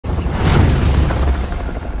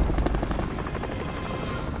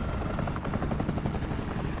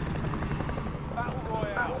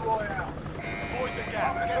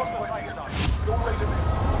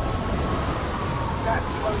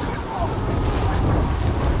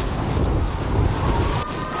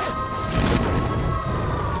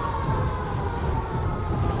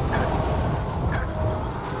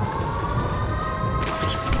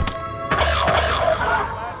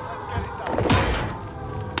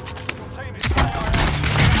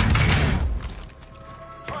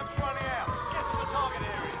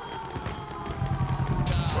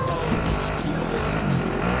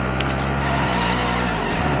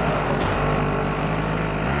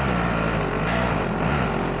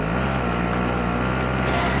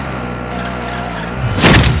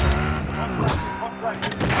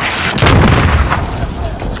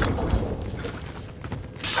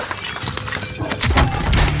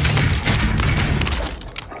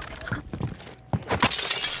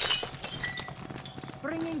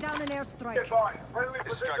airstrike.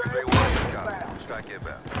 This is Striker 3-1. Copy. Strike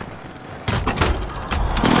inbound.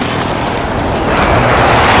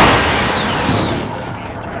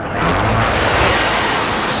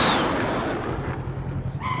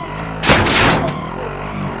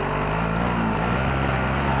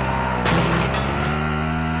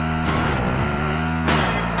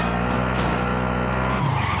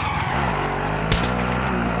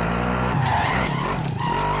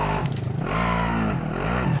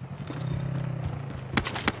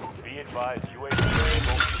 Advised, UAV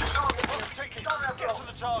available. Get to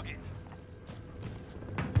the target.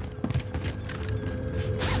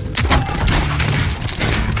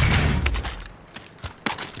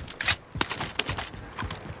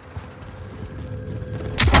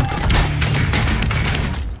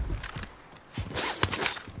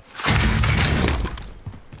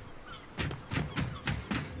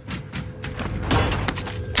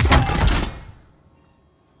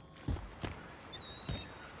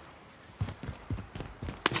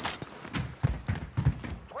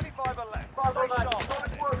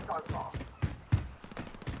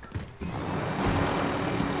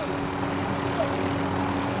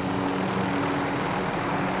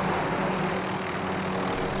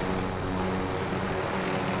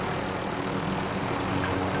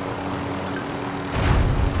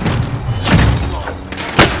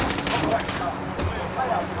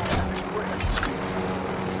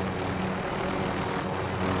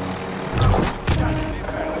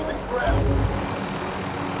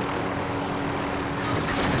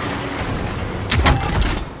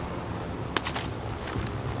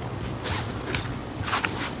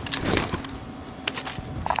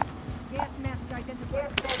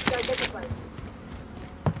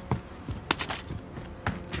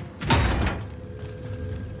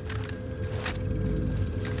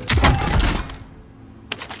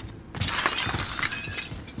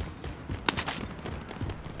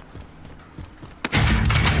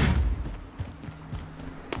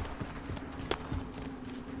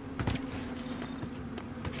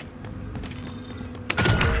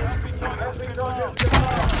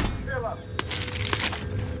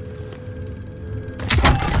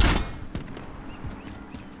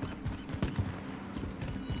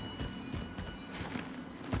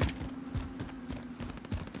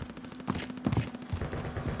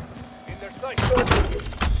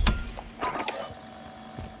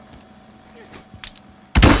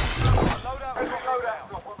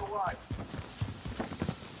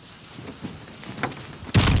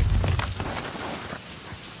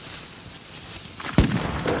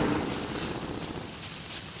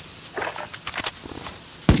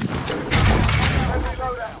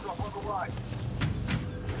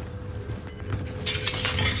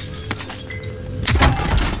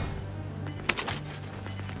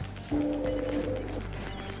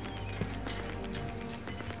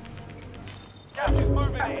 Gas is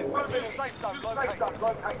moving in. Safe zone located.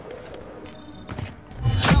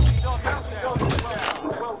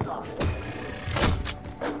 Well done.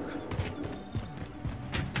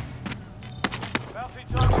 Bounty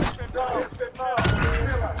target's been marked.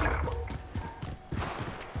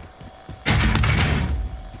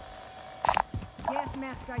 Gas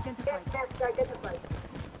mask identified.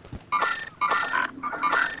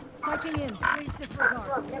 Sighting in. Please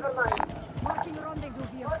disregard. Never mind. Marking rendezvous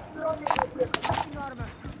vehicle. Marking armor.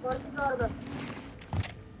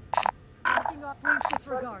 Marking up. Please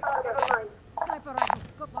disregard. Never mind. Sniper rifle.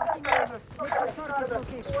 Go marking armor. Wait for target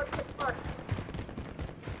location.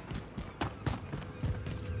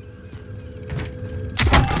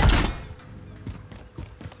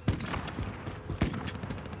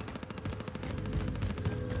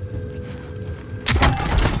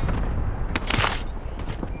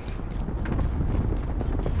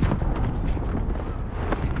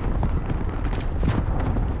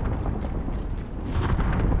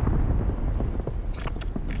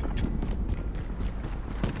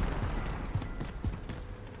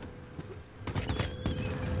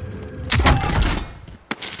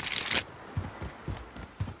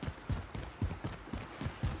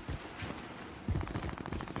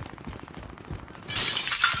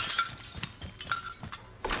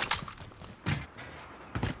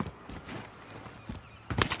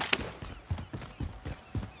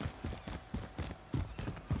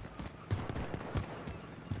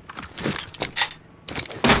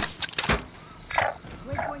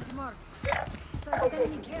 Waypoint marked. Sighted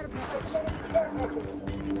enemy care package.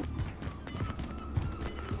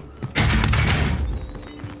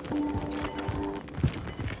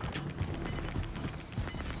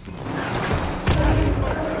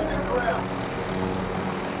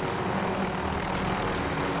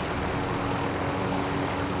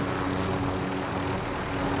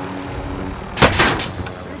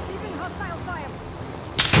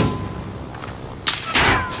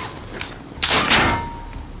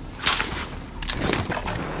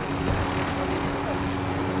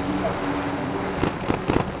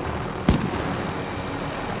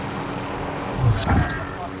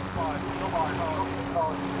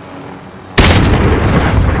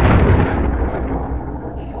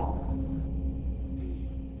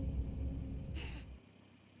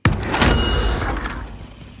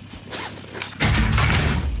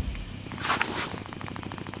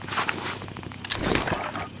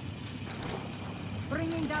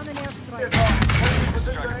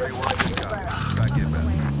 Striker 3-1, good copy. Strike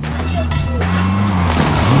inbound.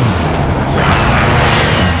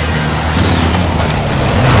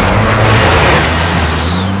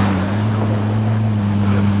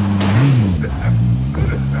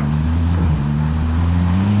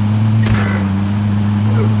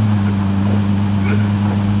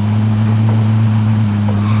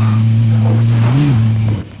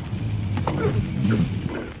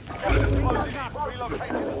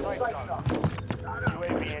 Relocating the safe zone.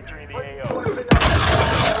 UAV entering the AO.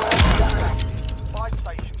 Buy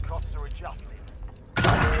station costs are adjusted.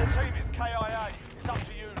 Your team is KIA. It's up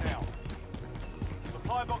to you now.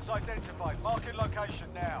 Supply box identified. Marking location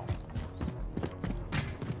now.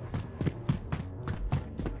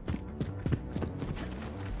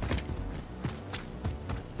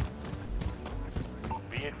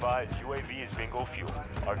 Be advised, UAV is bingo fuel.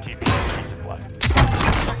 RTB resupply.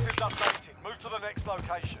 Objectives updated. Move to the next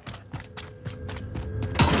location.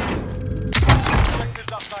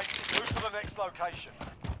 Objectives updated. Move to the next location.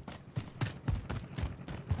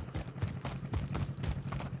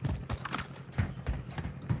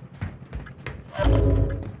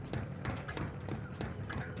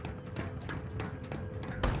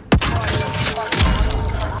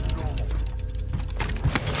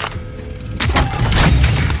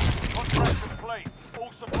 Contract complete.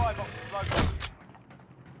 All supply boxes located.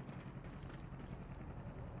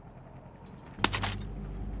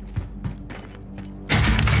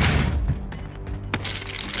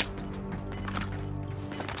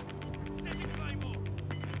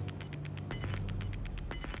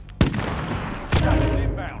 Gas is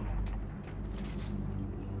inbound.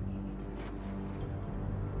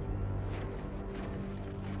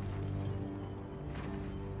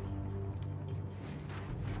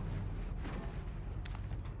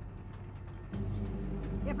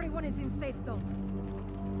 Everyone is in safe zone.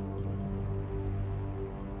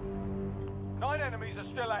 9 enemies are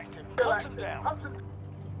still active. Hunt them down.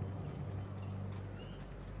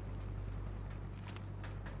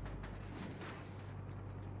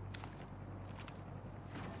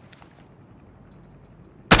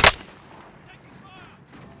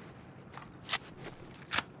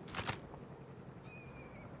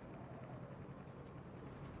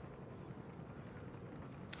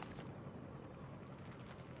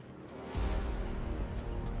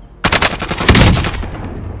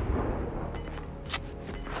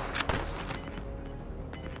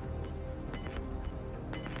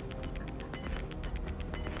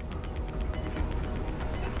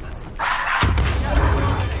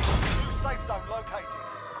 Safe zone located.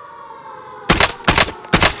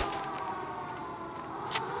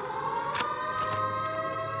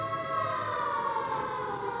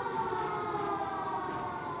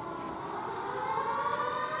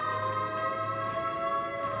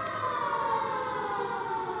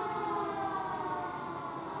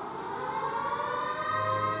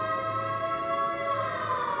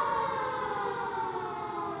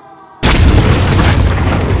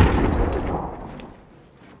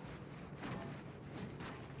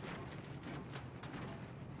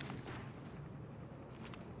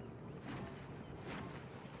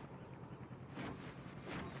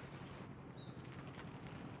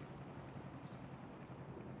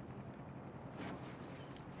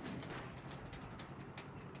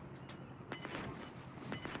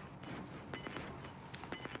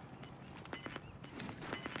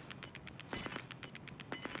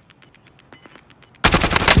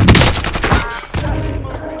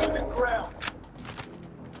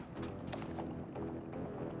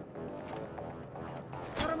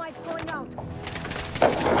 Thermite going out.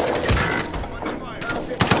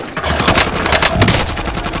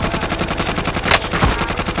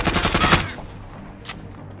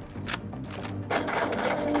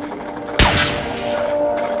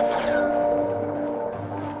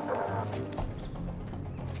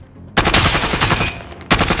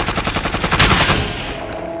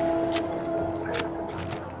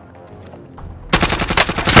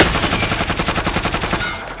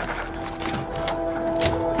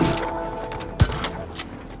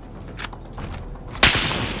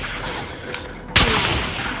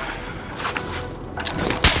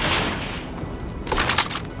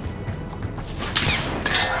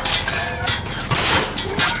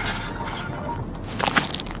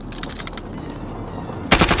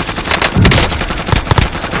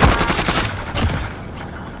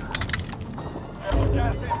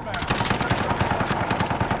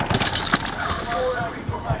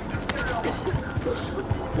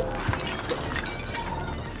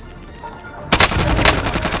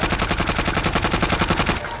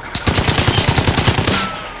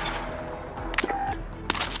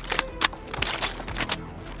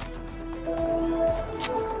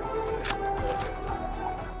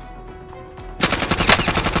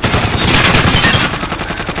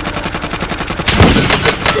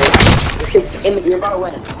 You're about to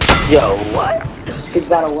win. Yo, what? This kid's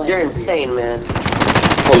about to win. You're insane, man.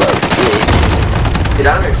 Hold up, dude. Dude,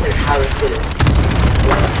 I don't understand how this kid is.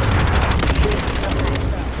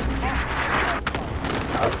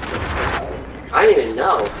 I don't even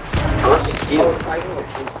know. How much is cute? Oh, it's like,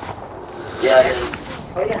 Yeah, it is.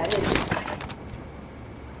 oh yeah, it is.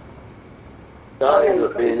 Oh, you're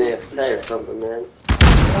gonna be an AFK or something, man.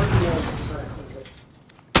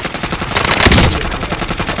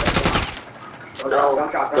 No,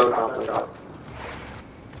 don't drop.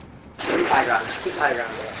 Keep high ground.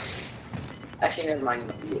 Actually, never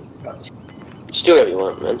mind. Just do whatever you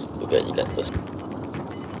want, man. You got this.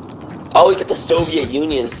 Oh, we got the Soviet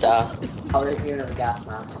Union style. Oh, there's even another gas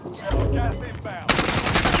mask. Gas inbound.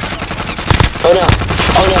 Oh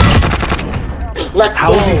no! Let's go!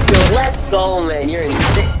 Let's go, man! You're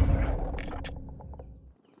insane.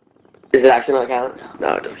 Is it actually not count?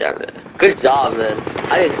 No, it just counts it. Good job, man.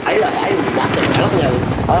 I did nothing. I don't think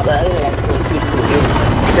I was keep the game.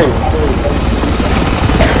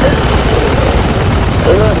 I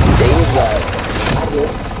don't know how to change that. I do.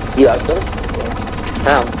 You actually?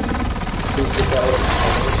 How?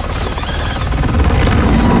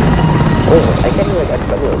 Oh, I can't do like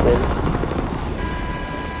XW, man.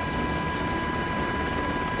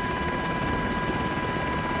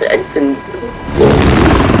 I just didn't.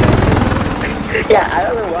 Yeah, I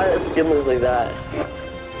don't know why that skin looks like that.